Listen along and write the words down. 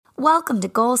Welcome to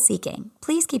Goal Seeking.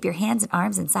 Please keep your hands and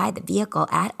arms inside the vehicle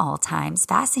at all times.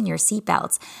 Fasten your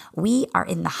seatbelts. We are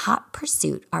in the hot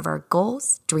pursuit of our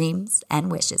goals, dreams,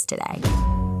 and wishes today.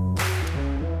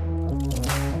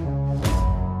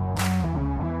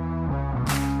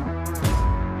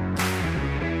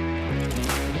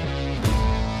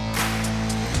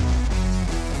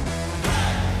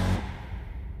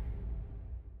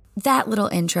 That little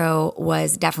intro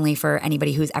was definitely for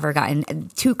anybody who's ever gotten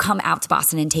to come out to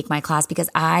Boston and take my class, because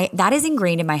that is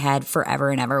ingrained in my head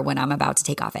forever and ever when I'm about to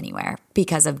take off anywhere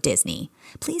because of Disney.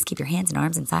 Please keep your hands and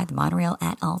arms inside the monorail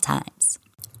at all times.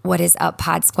 What is up,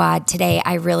 Pod Squad? Today,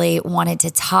 I really wanted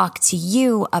to talk to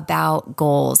you about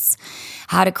goals,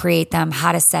 how to create them,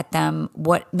 how to set them,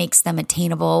 what makes them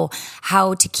attainable,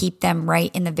 how to keep them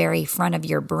right in the very front of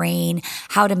your brain,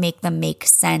 how to make them make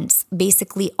sense,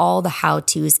 basically all the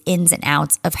how-tos, ins and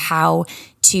outs of how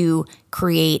to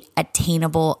create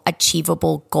attainable,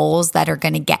 achievable goals that are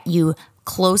going to get you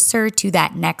closer to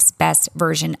that next best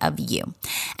version of you.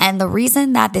 And the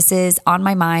reason that this is on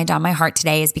my mind, on my heart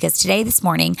today is because this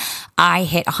morning, I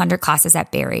hit 100 classes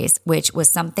at Barry's, which was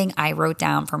something I wrote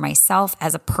down for myself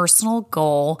as a personal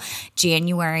goal,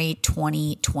 January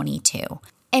 2022.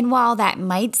 And while that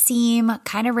might seem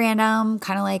kind of random,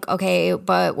 kind of like, okay,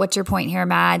 but what's your point here,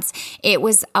 Mads? It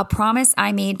was a promise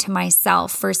I made to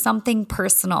myself for something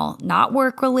personal, not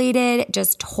work related,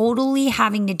 just totally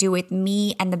having to do with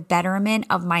me and the betterment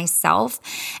of myself.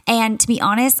 And to be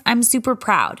honest, I'm super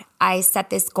proud. I set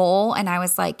this goal and I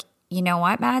was like, you know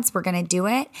what, Mads, we're going to do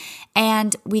it.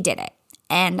 And we did it.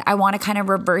 And I want to kind of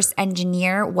reverse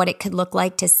engineer what it could look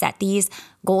like to set these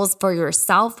goals for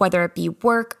yourself, whether it be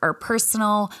work or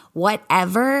personal,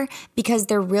 whatever, because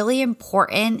they're really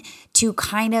important to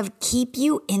kind of keep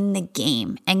you in the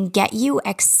game and get you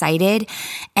excited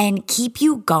and keep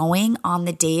you going on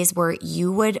the days where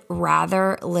you would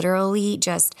rather literally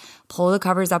just pull the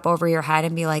covers up over your head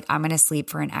and be like, I'm going to sleep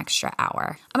for an extra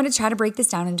hour. I'm going to try to break this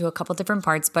down into a couple different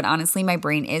parts, but honestly, my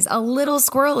brain is a little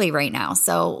squirrely right now.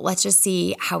 So let's just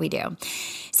see how we do.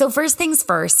 So first things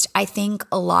first, I think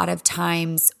a lot of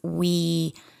times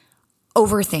we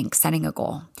overthink setting a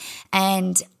goal.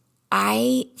 And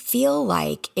I feel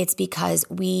like it's because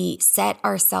we don't set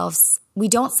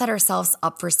ourselves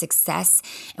up for success.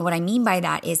 And what I mean by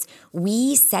that is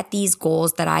we set these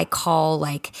goals that I call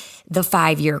like the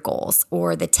 5-year goals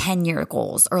or the 10-year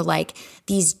goals, or like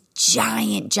these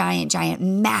giant,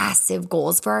 massive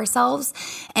goals for ourselves.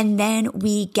 And then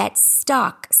we get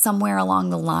stuck somewhere along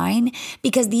the line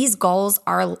because these goals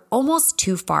are almost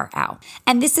too far out.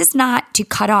 And this is not to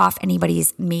cut off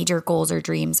anybody's major goals or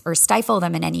dreams or stifle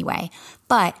them in any way,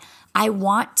 but I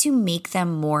want to make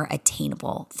them more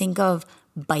attainable. Think of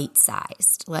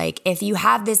bite-sized. Like if you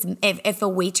have this, if a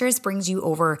waitress brings you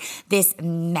over this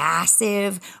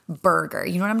massive burger,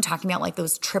 you know what I'm talking about? Like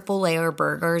those triple layer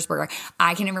burgers where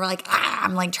I can remember like,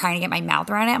 I'm like trying to get my mouth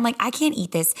around it. I'm like, I can't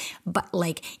eat this, but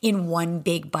like in one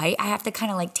big bite, I have to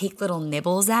kind of like take little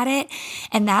nibbles at it.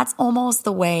 And that's almost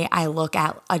the way I look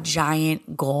at a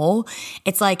giant goal.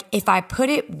 It's like, if I put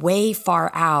it way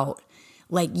far out,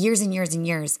 like years and years and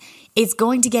years, it's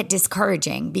going to get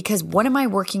discouraging because what am I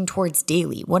working towards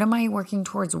daily? What am I working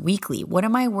towards weekly? What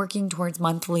am I working towards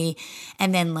monthly?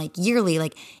 And then like yearly,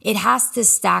 like it has to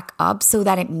stack up so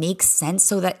that it makes sense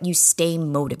so that you stay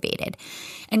motivated.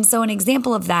 And so an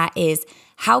example of that is,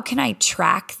 how can I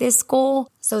track this goal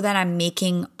so that I'm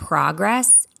making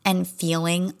progress and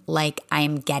feeling like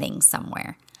I'm getting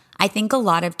somewhere? I think a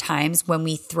lot of times when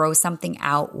we throw something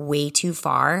out way too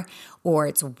far or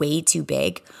it's way too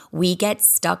big, we get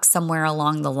stuck somewhere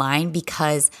along the line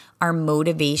because our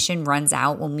motivation runs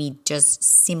out when we just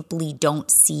simply don't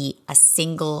see a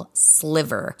single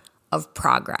sliver of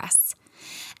progress.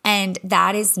 And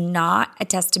that is not a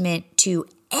testament to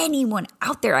anyone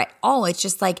out there at all. It's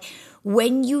just like,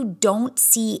 when you don't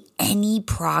see any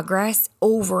progress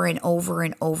over and over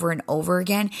and over and over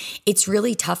again, it's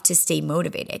really tough to stay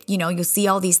motivated. You know, you'll see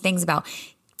all these things about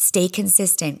stay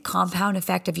consistent, compound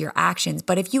effect of your actions.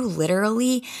 But if you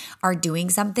literally are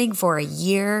doing something for a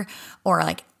year or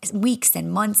like weeks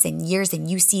and months and years and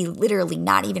you see literally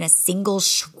not even a single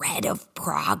shred of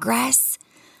progress,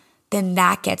 then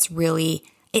that gets really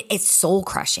it's soul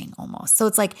crushing almost. So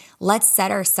it's like, let's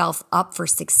set ourselves up for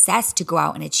success to go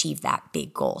out and achieve that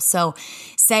big goal. So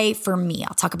say for me,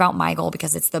 I'll talk about my goal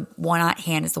because it's the one at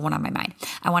hand, is the one on my mind.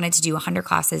 I wanted to do 100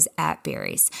 classes at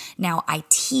Barry's. Now I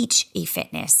teach a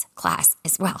fitness class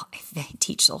as well. I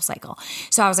teach SoulCycle.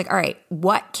 So I was like, all right,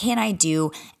 what can I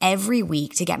do every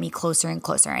week to get me closer and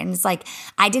closer? And it's like,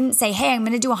 I didn't say, hey, I'm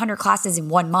going to do 100 classes in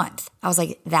 1 month. I was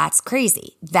like, that's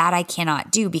crazy. That I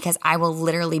cannot do because I will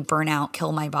literally burn out,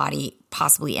 kill my body,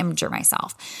 possibly injure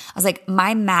myself. I was like,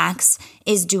 my max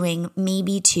is doing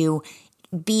maybe 2,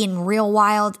 being real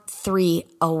wild, 3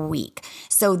 a week.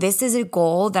 So this is a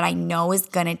goal that I know is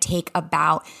going to take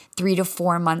about 3 to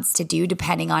 4 months to do,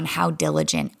 depending on how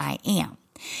diligent I am.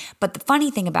 But the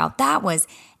funny thing about that was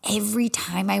every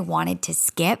time I wanted to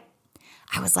skip,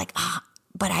 I was like,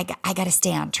 but I got to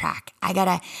stay on track.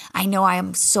 I know I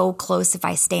am so close if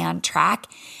I stay on track,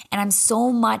 and I'm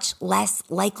so much less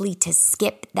likely to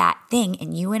skip that thing.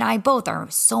 And you and I both are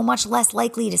so much less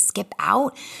likely to skip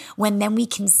out when then we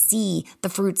can see the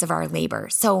fruits of our labor.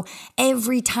 So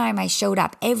every time I showed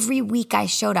up, every week I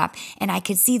showed up, and I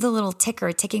could see the little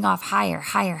ticker ticking off higher,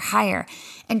 higher, higher,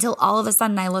 until all of a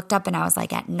sudden I looked up and I was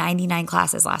like at 99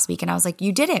 classes last week. And I was like,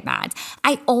 you did it, Mads.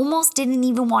 I almost didn't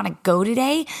even want to go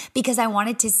today because I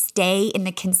wanted to stay in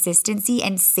the consistency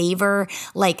and savor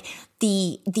like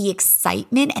the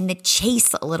excitement and the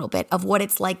chase a little bit of what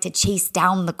it's like to chase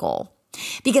down the goal.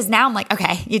 Because now I'm like,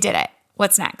 okay, you did it.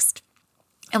 What's next?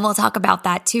 And we'll talk about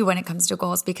that too when it comes to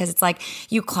goals, because it's like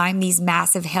you climb these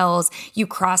massive hills, you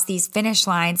cross these finish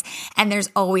lines, and there's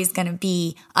always going to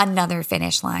be another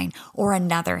finish line or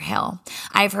another hill.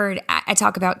 I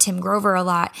talk about Tim Grover a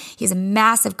lot. He's a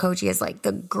massive coach. He has like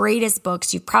the greatest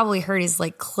books. You've probably heard his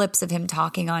like clips of him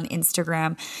talking on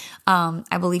Instagram.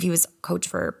 I believe he was coach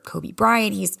for Kobe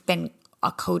Bryant. He's been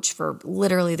a coach for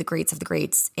literally the greats of the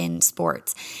greats in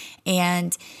sports.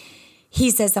 And he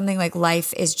says something like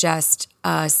life is just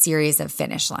a series of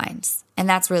finish lines. And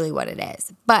that's really what it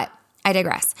is. But I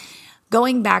digress.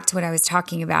 Going back to what I was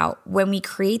talking about, when we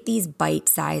create these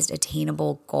bite-sized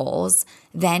attainable goals,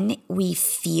 then we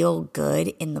feel good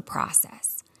in the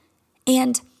process.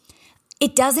 And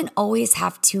it doesn't always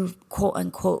have to quote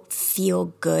unquote feel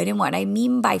good. And what I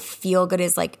mean by feel good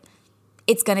is like,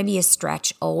 it's going to be a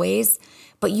stretch always,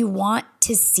 but you want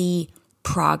to see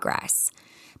progress.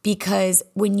 Because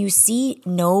when you see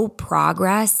no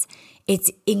progress, it's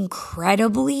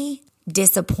incredibly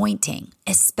disappointing,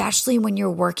 especially when you're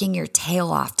working your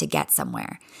tail off to get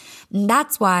somewhere. And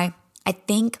that's why I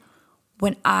think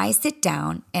when I sit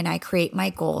down and I create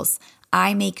my goals,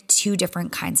 I make 2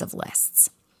 different kinds of lists.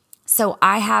 So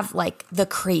I have like the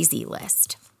crazy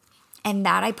list, and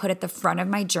that I put at the front of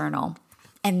my journal.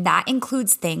 And that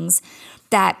includes things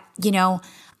that,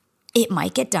 it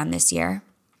might get done this year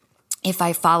if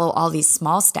I follow all these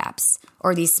small steps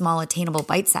or these small attainable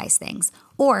bite-sized things.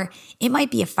 Or it might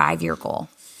be a 5-year goal.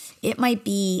 It might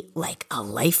be like a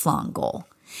lifelong goal.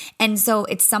 And so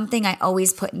it's something I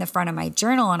always put in the front of my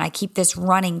journal, and I keep this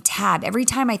running tab. Every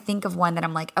time I think of one that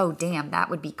I'm like, oh, damn,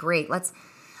 that would be great.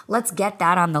 Let's get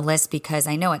that on the list, because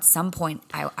I know at some point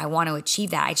I want to achieve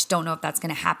that. I just don't know if that's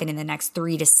going to happen in the next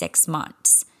 3 to 6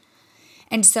 months.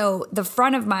 And so the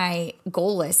front of my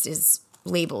goal list is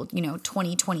labeled,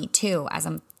 2022, as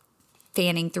I'm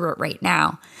fanning through it right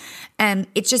now. And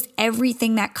it's just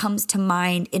everything that comes to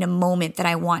mind in a moment that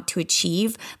I want to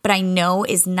achieve, but I know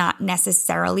is not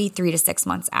necessarily 3 to 6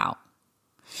 months out.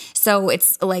 So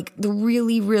it's like the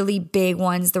really, really big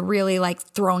ones, the really like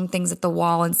throwing things at the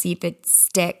wall and see if it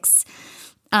sticks.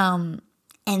 And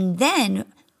then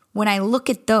when I look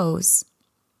at those,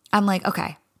 I'm like,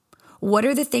 okay, what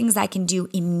are the things I can do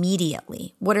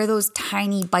immediately? What are those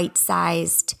tiny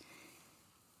bite-sized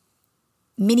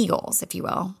mini goals, if you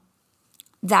will,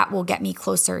 that will get me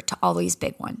closer to all these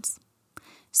big ones?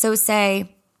 So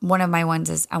say one of my ones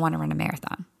is I want to run a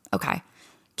marathon. Okay.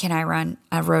 Can I run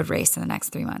a road race in the next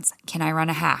 3 months? Can I run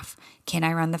a half? Can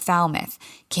I run the Falmouth?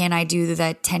 Can I do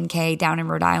the 10K down in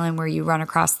Rhode Island where you run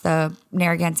across the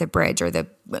Narragansett Bridge or the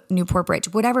Newport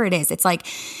Bridge? Whatever it is. It's like,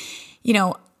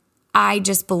 I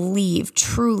just believe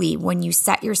truly when you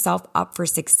set yourself up for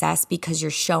success because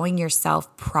you're showing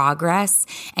yourself progress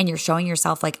and you're showing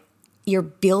yourself like you're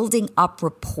building up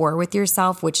rapport with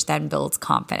yourself, which then builds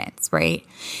confidence, right?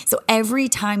 So every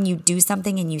time you do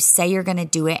something and you say you're going to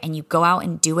do it and you go out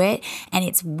and do it, and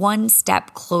it's one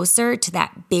step closer to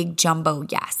that big jumbo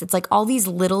yes. It's like all these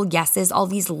little yeses, all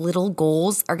these little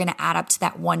goals are going to add up to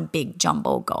that one big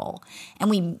jumbo goal.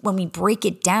 And when we break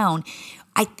it down,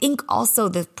 I think also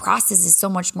the process is so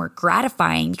much more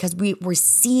gratifying because we're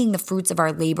seeing the fruits of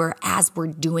our labor as we're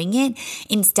doing it,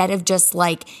 instead of just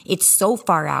like, it's so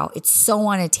far out, it's so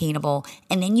unattainable,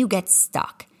 and then you get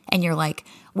stuck and you're like,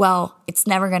 well, it's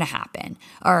never going to happen.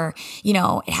 Or,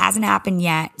 it hasn't happened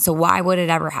yet. So why would it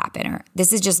ever happen? Or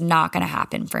this is just not going to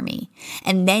happen for me.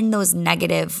 And then those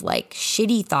negative,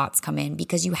 shitty thoughts come in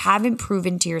because you haven't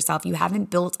proven to yourself, you haven't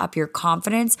built up your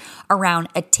confidence around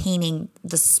attaining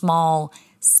the small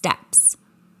steps.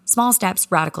 Small steps,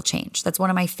 radical change. That's one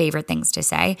of my favorite things to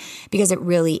say because it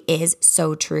really is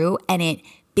so true and it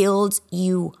builds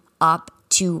you up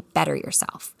to better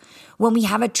yourself. When we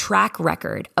have a track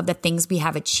record of the things we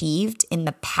have achieved in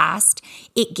the past,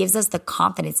 it gives us the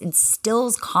confidence,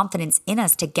 instills confidence in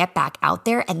us to get back out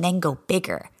there and then go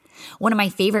bigger. One of my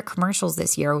favorite commercials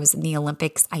this year was in the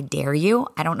Olympics, I Dare You.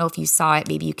 I don't know if you saw it.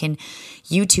 Maybe you can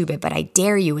YouTube it, but I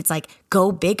dare you. It's like,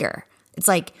 go bigger. It's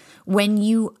like when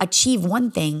you achieve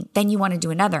one thing, then you want to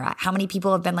do another. How many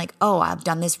people have been like, oh, I've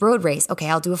done this road race. Okay,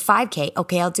 I'll do a 5K.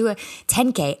 Okay, I'll do a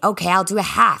 10K. Okay, I'll do a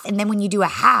half. And then when you do a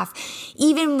half,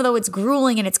 even though it's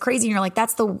grueling and it's crazy, and you're like,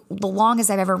 that's the longest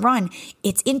I've ever run.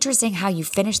 It's interesting how you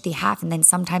finish the half. And then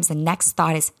sometimes the next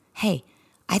thought is, hey,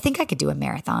 I think I could do a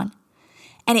marathon.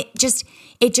 And it just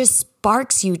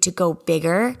sparks you to go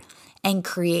bigger and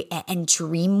create and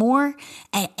dream more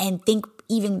and think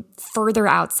even further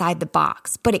outside the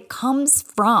box. But it comes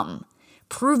from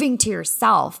proving to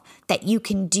yourself that you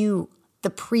can do the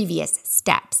previous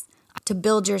steps to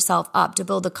build yourself up, to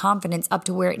build the confidence up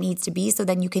to where it needs to be. So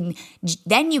then you can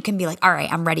be like, all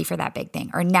right, I'm ready for that big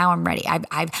thing. Or now I'm ready.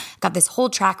 I've got this whole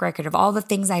track record of all the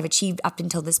things I've achieved up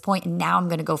until this point, and now I'm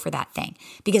going to go for that thing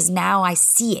because now I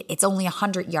see it. It's only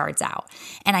 100 yards out.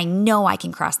 And I know I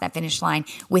can cross that finish line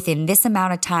within this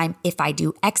amount of time if I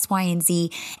do X, Y, and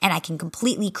Z, and I can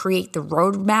completely create the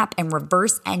roadmap and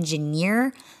reverse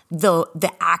engineer the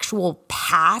actual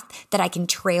path that I can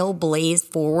trailblaze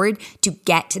forward to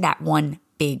get to that one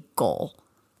big goal.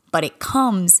 But it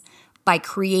comes by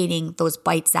creating those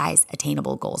bite-sized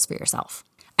attainable goals for yourself.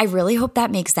 I really hope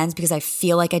that makes sense because I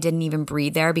feel like I didn't even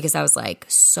breathe there because I was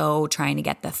so trying to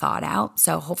get the thought out.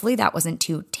 So hopefully that wasn't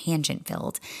too tangent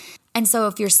filled. And so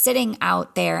if you're sitting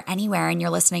out there anywhere and you're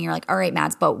listening, you're like, all right,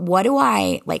 Mads, but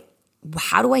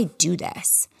how do I do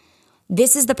this?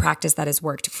 This is the practice that has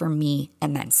worked for me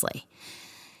immensely.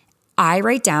 I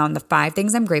write down the 5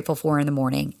 things I'm grateful for in the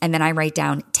morning, and then I write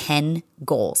down 10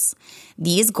 goals.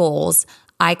 These goals,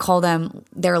 I call them,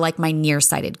 they're like my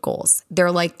nearsighted goals.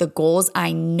 They're like the goals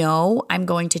I know I'm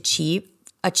going to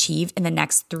achieve in the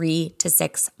next 3 to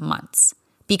 6 months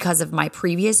because of my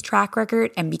previous track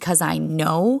record and because I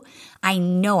know I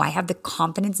have the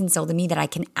confidence instilled in me that I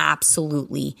can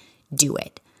absolutely do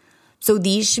it. So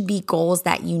these should be goals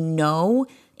that you know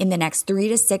in the next 3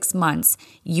 to 6 months,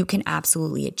 you can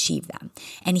absolutely achieve them.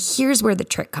 And here's where the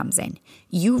trick comes in.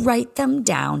 You write them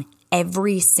down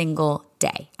every single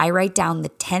day. I write down the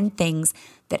 10 things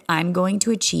that I'm going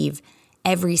to achieve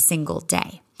every single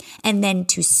day. And then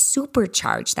to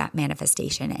supercharge that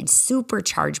manifestation and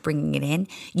supercharge bringing it in,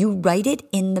 you write it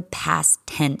in the past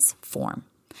tense form.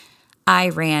 I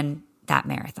ran that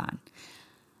marathon.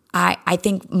 I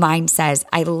think mine says,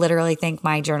 I literally think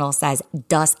my journal says,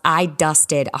 I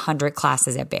dusted 100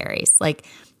 classes at Barry's.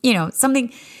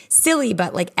 Something silly,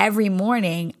 but every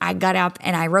morning I got up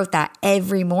and I wrote that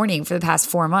every morning for the past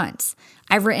 4 months.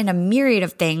 I've written a myriad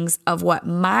of things of what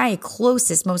my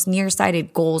closest, most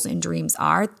nearsighted goals and dreams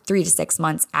are 3 to 6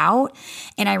 months out.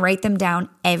 And I write them down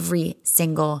every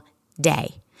single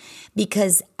day.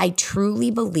 Because I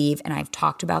truly believe, and I've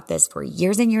talked about this for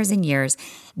years and years and years,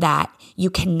 that you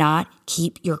cannot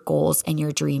keep your goals and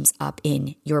your dreams up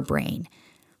in your brain.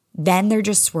 Then they're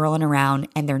just swirling around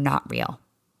and they're not real.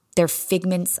 They're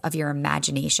figments of your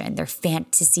imagination. They're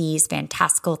fantasies,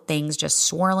 fantastical things just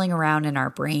swirling around in our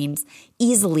brains,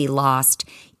 easily lost,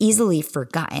 easily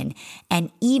forgotten,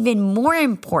 and even more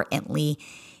importantly,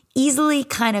 easily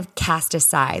kind of cast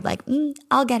aside,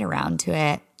 I'll get around to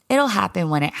it. It'll happen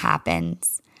when it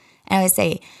happens. And I would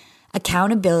say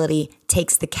accountability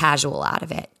takes the casual out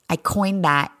of it. I coined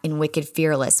that in Wicked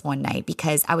Fearless one night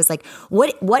because I was like,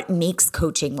 what makes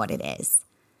coaching what it is?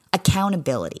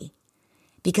 Accountability.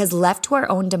 Because left to our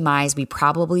own demise, we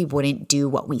probably wouldn't do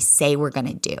what we say we're going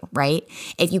to do, right?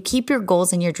 If you keep your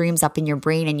goals and your dreams up in your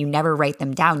brain and you never write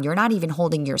them down, you're not even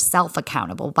holding yourself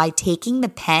accountable. By taking the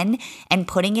pen and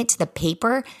putting it to the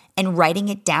paper and writing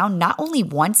it down, not only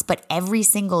once, but every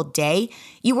single day,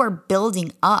 you are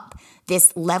building up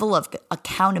this level of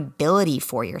accountability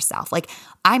for yourself.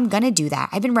 I'm going to do that.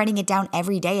 I've been writing it down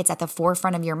every day. It's at the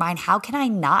forefront of your mind. How can I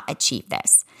not achieve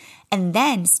this? And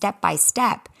then step by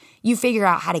step, you figure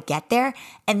out how to get there.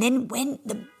 And then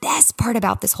the best part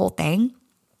about this whole thing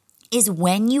is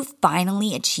when you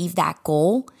finally achieve that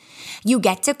goal, you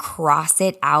get to cross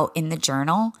it out in the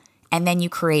journal and then you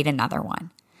create another one.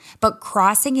 But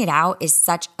crossing it out is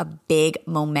such a big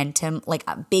momentum, like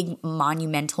a big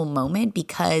monumental moment,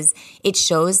 because it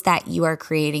shows that you are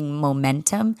creating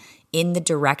momentum in the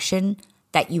direction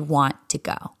that you want to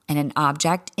go. And an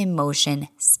object in motion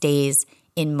stays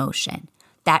in motion.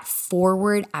 That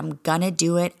forward, I'm gonna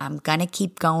do it. I'm gonna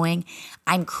keep going.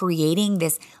 I'm creating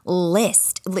this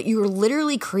list. You're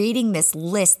literally creating this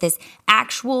list, this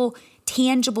actual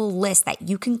tangible list that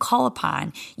you can call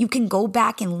upon. You can go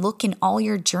back and look in all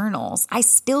your journals. I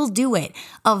still do it,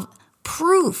 of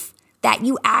proof that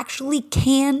you actually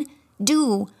can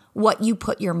do what you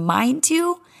put your mind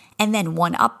to, and then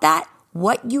one up that,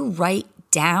 what you write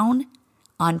down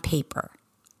on paper.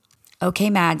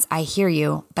 Okay, Mads, I hear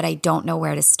you, but I don't know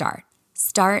where to start.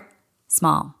 Start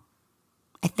small.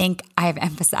 I think I have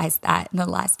emphasized that in the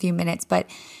last few minutes, but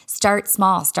start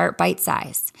small, start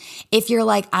bite-sized. If you're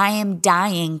like, I am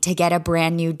dying to get a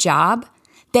brand new job,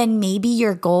 then maybe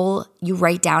your goal you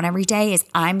write down every day is,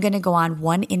 I'm going to go on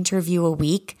one interview a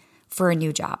week for a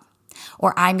new job.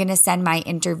 Or I'm going to send my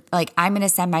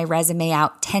resume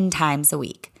out 10 times a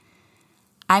week.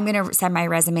 I'm going to send my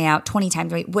resume out 20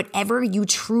 times a week. Whatever you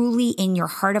truly in your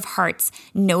heart of hearts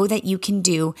know that you can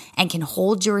do and can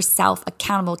hold yourself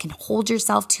accountable, can hold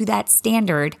yourself to that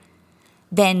standard,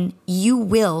 then you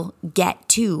will get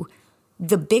to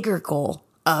the bigger goal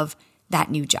of that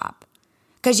new job.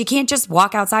 Because you can't just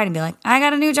walk outside and be like, I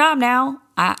got a new job now.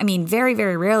 I mean, very,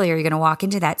 very rarely are you going to walk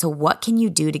into that. So what can you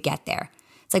do to get there?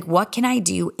 It's like, what can I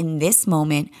do in this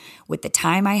moment with the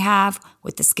time I have,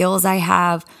 with the skills I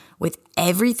have, with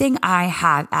everything I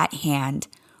have at hand?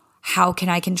 How can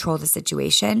I control the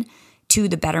situation to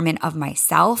the betterment of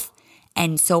myself?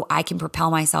 And so I can propel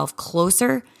myself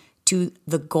closer to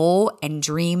the goal and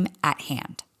dream at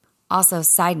hand. Also,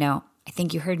 side note, I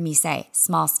think you heard me say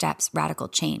small steps, radical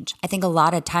change. I think a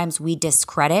lot of times we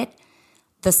discredit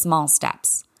the small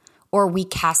steps, or we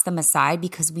cast them aside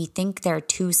because we think they're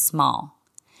too small.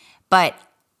 But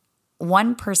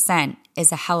 1%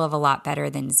 is a hell of a lot better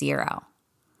than 0.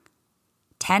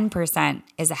 10%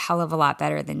 is a hell of a lot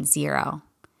better than 0.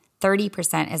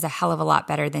 30% is a hell of a lot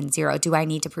better than 0. Do I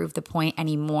need to prove the point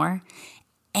anymore?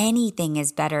 Anything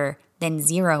is better than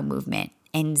 0 movement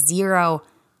and 0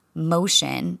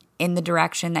 motion in the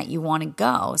direction that you want to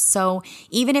go. So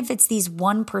even if it's these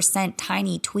 1%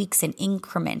 tiny tweaks and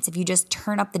increments, if you just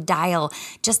turn up the dial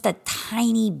just a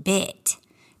tiny bit,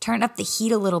 turn up the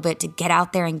heat a little bit to get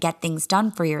out there and get things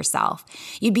done for yourself,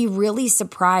 you'd be really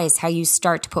surprised how you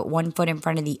start to put one foot in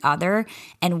front of the other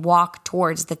and walk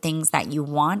towards the things that you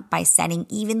want by setting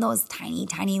even those tiny,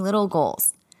 tiny little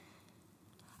goals.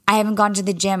 I haven't gone to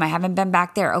the gym. I haven't been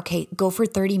back there. Okay, go for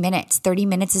 30 minutes. 30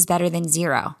 minutes is better than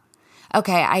 0.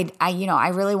 Okay, I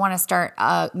really want to start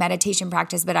a meditation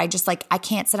practice, but I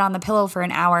can't sit on the pillow for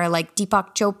an hour like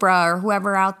Deepak Chopra or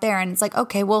whoever out there. And it's like,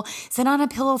 okay, well, sit on a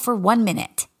pillow for 1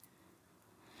 minute.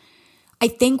 I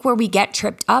think where we get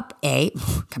tripped up,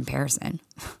 comparison.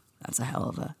 That's a hell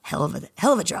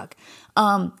of a drug.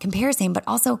 Comparison, but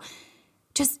also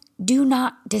just do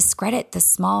not discredit the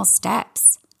small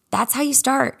steps. That's how you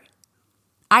start.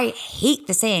 I hate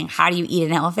the saying, how do you eat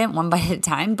an elephant? One bite at a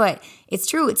time, but it's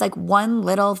true. It's like one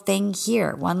little thing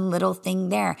here, one little thing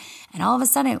there. And all of a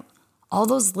sudden, all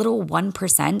those little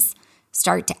 1%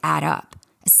 start to add up,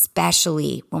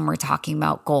 especially when we're talking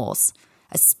about goals,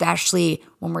 especially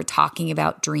when we're talking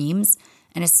about dreams,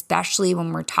 and especially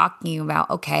when we're talking about,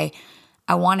 okay,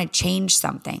 I want to change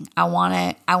something. I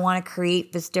want to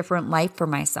create this different life for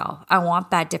myself. I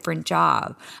want that different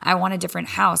job. I want a different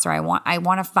house, or I want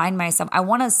to find myself. I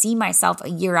want to see myself a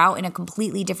year out in a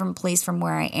completely different place from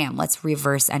where I am. Let's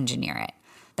reverse engineer it.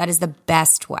 That is the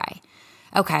best way.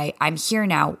 Okay, I'm here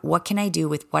now. What can I do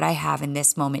with what I have in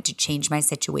this moment to change my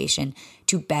situation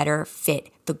to better fit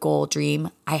the goal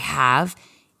dream I have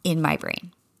in my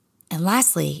brain? And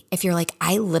lastly, if you're like,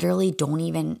 I don't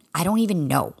even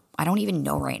know. I don't even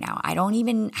know right now. I don't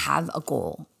even have a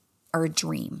goal or a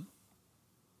dream.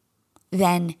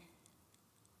 Then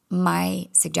my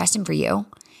suggestion for you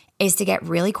is to get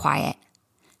really quiet,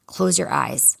 close your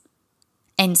eyes,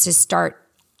 and to start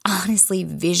honestly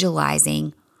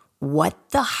visualizing what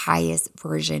the highest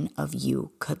version of you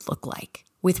could look like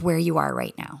with where you are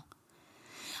right now.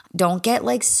 Don't get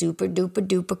like super duper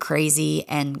duper crazy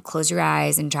and close your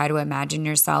eyes and try to imagine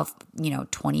yourself,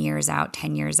 20 years out,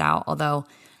 10 years out. Although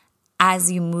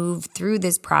as you move through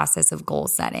this process of goal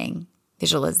setting,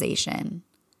 visualization,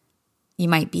 you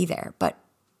might be there. But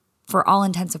for all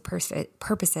intents and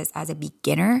purposes, as a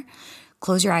beginner,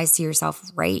 close your eyes to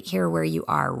yourself right here where you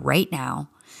are right now.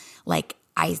 Like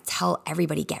I tell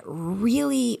everybody, get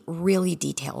really, really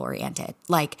detail oriented.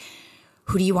 Like,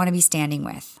 who do you want to be standing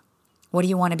with? What do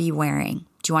you want to be wearing?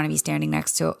 Do you want to be standing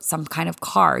next to some kind of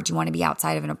car? Do you want to be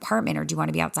outside of an apartment, or do you want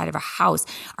to be outside of a house?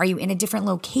 Are you in a different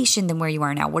location than where you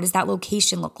are now? What does that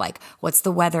location look like? What's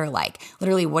the weather like?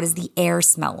 Literally, what does the air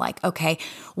smell like? Okay.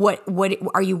 What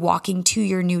are you walking to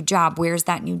your new job? Where's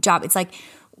that new job? It's like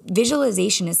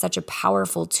visualization is such a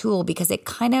powerful tool because it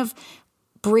kind of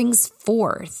brings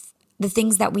forth the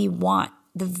things that we want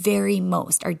the very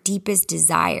most, our deepest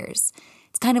desires.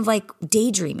 It's kind of like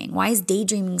daydreaming. Why is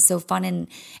daydreaming so fun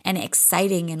and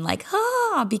exciting and like,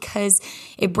 because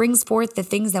it brings forth the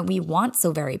things that we want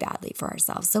so very badly for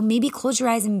ourselves. So maybe close your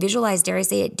eyes and visualize, dare I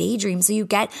say it, daydream, so you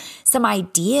get some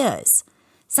ideas.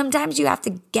 Sometimes you have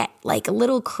to get like a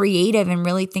little creative and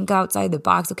really think outside the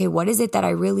box. Okay, what is it that I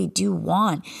really do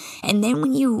want? And then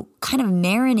when you kind of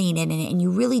marinate in it and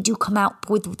you really do come out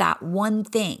with that one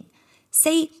thing,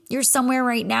 say you're somewhere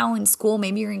right now in school,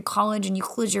 maybe you're in college and you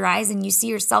close your eyes and you see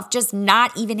yourself just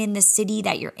not even in the city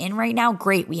that you're in right now.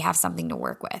 Great, we have something to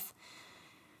work with.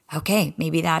 Okay,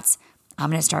 maybe that's, I'm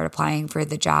going to start applying for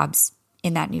the jobs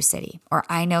in that new city. Or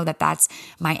I know that that's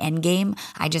my end game.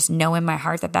 I just know in my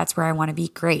heart that that's where I want to be.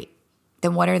 Great.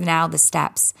 Then what are now the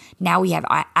steps? Now we have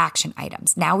action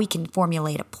items. Now we can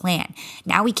formulate a plan.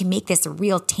 Now we can make this a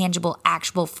real, tangible,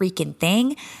 actual freaking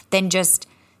thing than just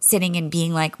sitting and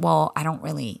being like, well, I don't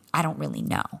really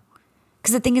know.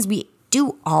 Because the thing is, we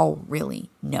do all really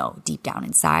know deep down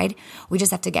inside. We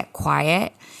just have to get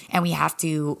quiet and we have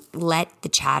to let the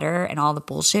chatter and all the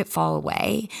bullshit fall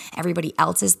away. Everybody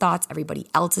else's thoughts, everybody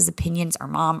else's opinions, our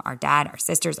mom, our dad, our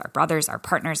sisters, our brothers, our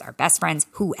partners, our best friends,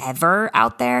 whoever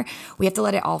out there, we have to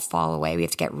let it all fall away. We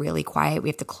have to get really quiet. We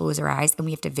have to close our eyes and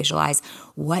we have to visualize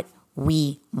what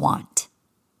we want.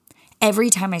 Every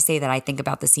time I say that, I think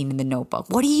about the scene in The Notebook.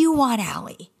 What do you want,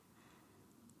 Allie?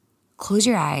 Close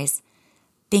your eyes,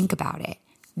 think about it,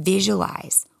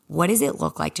 visualize. What does it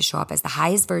look like to show up as the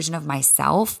highest version of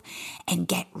myself and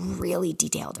get really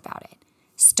detailed about it?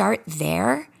 Start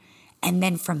there, and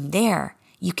then from there,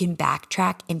 you can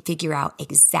backtrack and figure out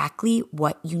exactly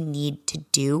what you need to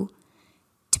do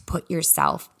to put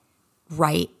yourself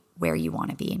right where you want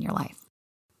to be in your life.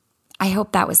 I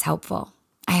hope that was helpful.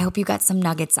 I hope you got some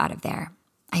nuggets out of there.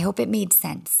 I hope it made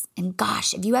sense. And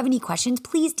gosh, if you have any questions,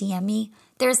 please DM me.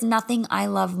 There's nothing I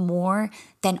love more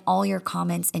than all your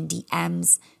comments and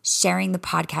DMs, sharing the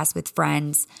podcast with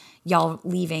friends, y'all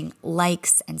leaving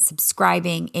likes and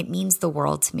subscribing. It means the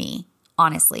world to me.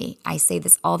 Honestly, I say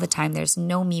this all the time. There's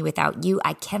no me without you.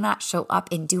 I cannot show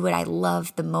up and do what I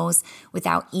love the most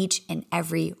without each and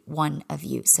every one of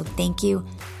you. So thank you,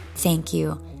 thank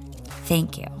you,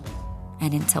 thank you.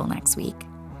 And until next week,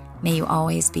 may you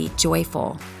always be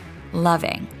joyful,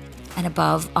 loving, and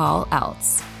above all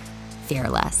else,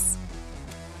 fearless.